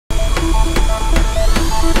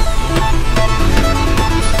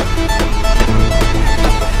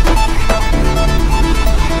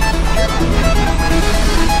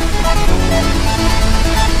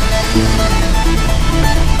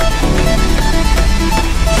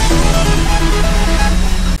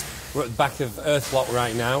back of Earth Block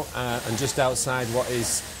right now, and just outside what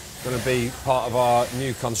is going to be part of our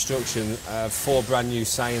new construction, 4 brand new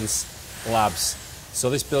science labs.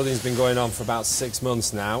 So this building's been going on for about 6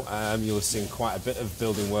 months now. You'll have seen quite a bit of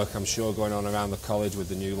building work, I'm sure, going on around the college with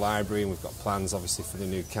the new library, and we've got plans obviously for the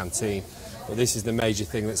new canteen. But this is the major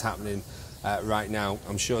thing that's happening right now.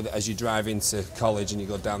 I'm sure that as you drive into college and you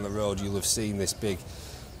go down the road, you'll have seen this big,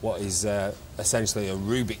 what is essentially a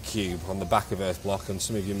Rubik cube on the back of Earth Block, and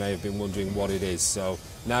some of you may have been wondering what it is. So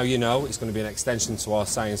now you know. It's going to be an extension to our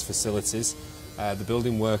science facilities. The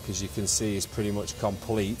building work, as you can see, is pretty much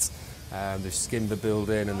complete. They've skimmed the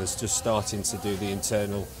building and they're just starting to do the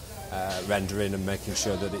internal rendering and making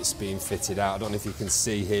sure that it's being fitted out. I don't know if you can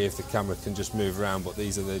see here, if the camera can just move around, but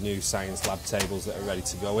these are the new science lab tables that are ready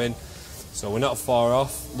to go in. So we're not far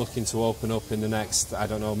off, looking to open up in the next, I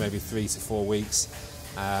don't know, maybe 3 to 4 weeks.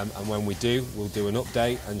 And when we do, we'll do an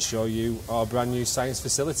update and show you our brand new science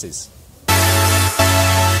facilities.